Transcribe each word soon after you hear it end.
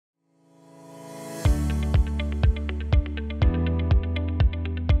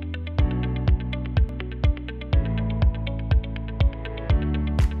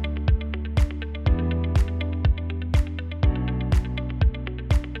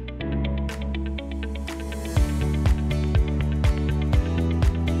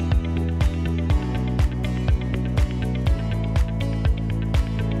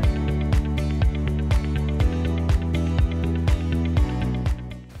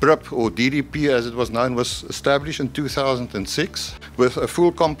BRIP, or DDP as it was known, was established in 2006 with a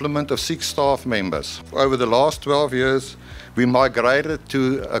full complement of 6 staff members. Over the last 12 years, we migrated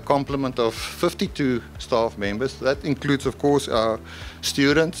to a complement of 52 staff members. That includes, of course, our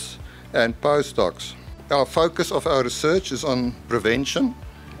students and postdocs. Our focus of our research is on prevention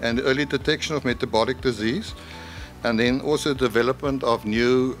and early detection of metabolic disease, and then also development of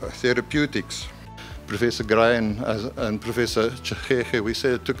new therapeutics. Professor Gray and Professor Chegege, we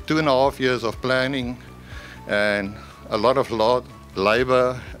said it took 2.5 years of planning and a lot of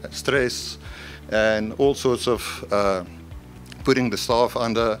labor, stress, and all sorts of putting the staff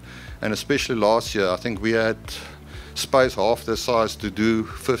under, and especially last year, I think we had space half the size to do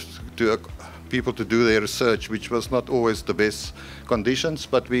people to do their research, which was not always the best conditions,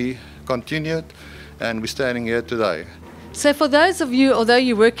 but we continued and we're standing here today. So for those of you, although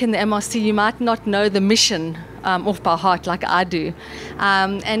you work in the MRC, you might not know the mission off by heart like I do.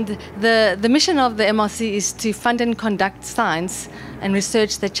 And the mission of the MRC is to fund and conduct science and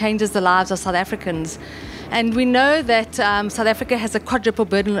research that changes the lives of South Africans. And we know that South Africa has a quadruple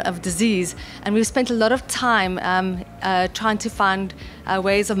burden of disease, and we've spent a lot of time trying to find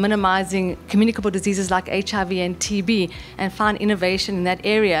ways of minimizing communicable diseases like HIV and TB and find innovation in that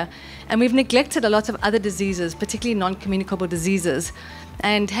area. And we've neglected a lot of other diseases, particularly non-communicable diseases.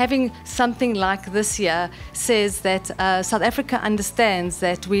 And having something like this here says that South Africa understands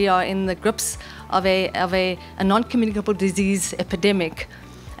that we are in the grips of a non-communicable disease epidemic,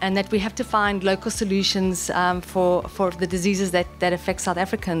 and that we have to find local solutions for the diseases that affect South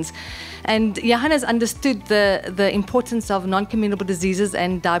Africans. And Johan has understood the importance of non-communicable diseases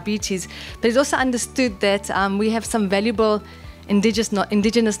and diabetes, but he's also understood that we have some valuable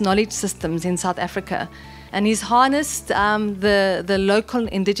indigenous knowledge systems in South Africa. And he's harnessed the local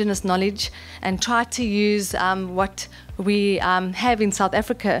indigenous knowledge and tried to use what we have in South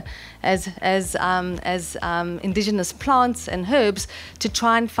Africa as indigenous plants and herbs to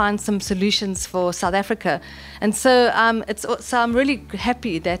try and find some solutions for South Africa. And so, I'm really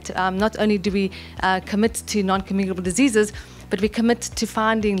happy that not only do we commit to non-communicable diseases, but we commit to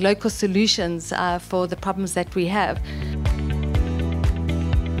finding local solutions for the problems that we have.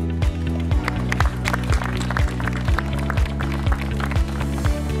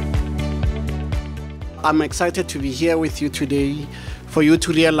 I'm excited to be here with you today for you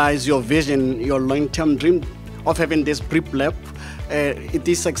to realize your vision, your long-term dream of having this BRIP lab. It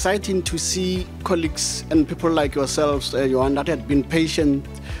is exciting to see colleagues and people like yourselves, Johan, that had been patient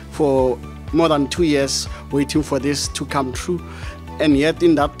for more than 2 years waiting for this to come true. And yet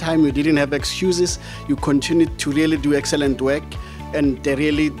in that time you didn't have excuses. You continued to really do excellent work and they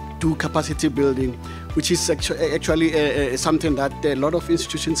really do capacity building, which is actually something that a lot of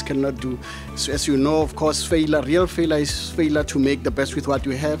institutions cannot do. So as you know, of course, real failure is failure to make the best with what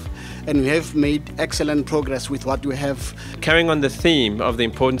you have, and we have made excellent progress with what we have. Carrying on the theme of the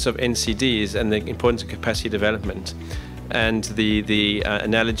importance of NCDs and the importance of capacity development, and the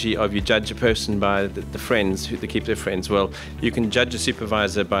analogy of you judge a person by the friends who they keep their friends. Well, you can judge a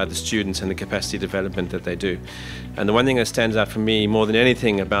supervisor by the students and the capacity development that they do. And the one thing that stands out for me more than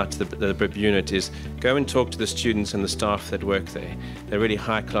anything about the BRIP unit is go and talk to the students and the staff that work there. They're really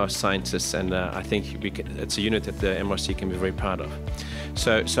high-class scientists, and I think it's a unit that the MRC can be very proud of.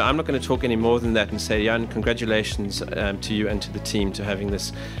 So I'm not going to talk any more than that and say, Jan, congratulations to you and to the team to having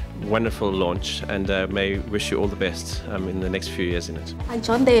this wonderful launch, and may wish you all the best in the next few years in it. I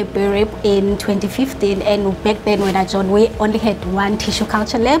joined the BRIP in 2015, and back then when I joined, we only had one tissue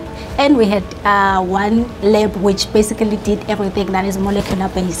culture lab, and we had one lab which basically did everything that is molecular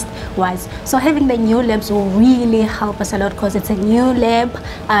based wise. So having the new labs will really help us a lot because it's a new lab,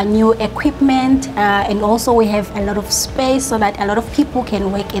 new equipment, and also we have a lot of space so that a lot of people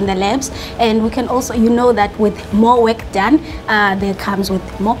can work in the labs, and we can also, you know, that with more work done, there comes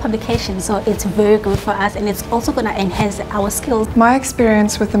with more publication, so it's very good for us, and it's also going to enhance our skills. My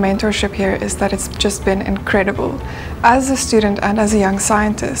experience with the mentorship here is that it's just been incredible. As a student and as a young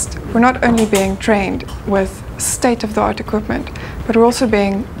scientist, we're not only being trained with state-of-the-art equipment, but we're also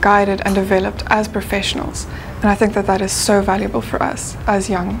being guided and developed as professionals, and I think that that is so valuable for us as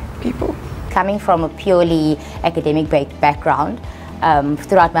young people. Coming from a purely academic background,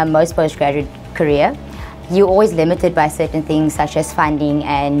 throughout my most postgraduate career, you're always limited by certain things such as funding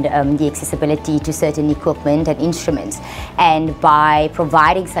and the accessibility to certain equipment and instruments. And by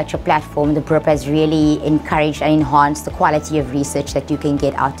providing such a platform, the BRIP has really encouraged and enhanced the quality of research that you can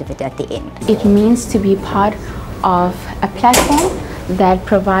get out of it at the end. It means to be part of a platform that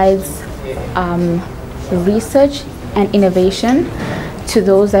provides research and innovation to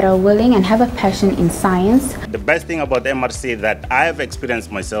those that are willing and have a passion in science. The best thing about MRC that I have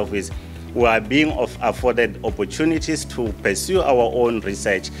experienced myself is we are being afforded opportunities to pursue our own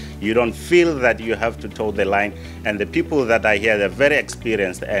research. You don't feel that you have to toe the line, and the people that are here, they're very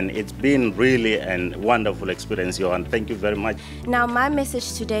experienced, and it's been really a wonderful experience, Johan. Thank you very much. Now, my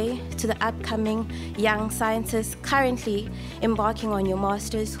message today to the upcoming young scientists currently embarking on your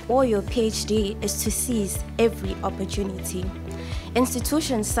master's or your PhD is to seize every opportunity.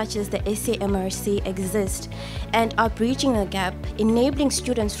 Institutions such as the SAMRC exist and are bridging the gap, enabling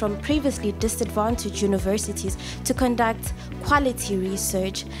students from previously disadvantaged universities to conduct quality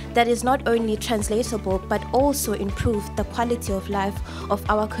research that is not only translatable but also improve the quality of life of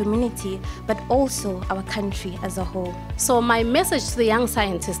our community, but also our country as a whole. So my message to the young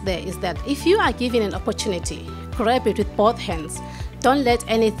scientists there is that if you are given an opportunity, grab it with both hands. Don't let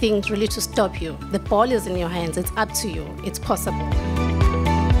anything really to stop you. The ball is in your hands. It's up to you. It's possible.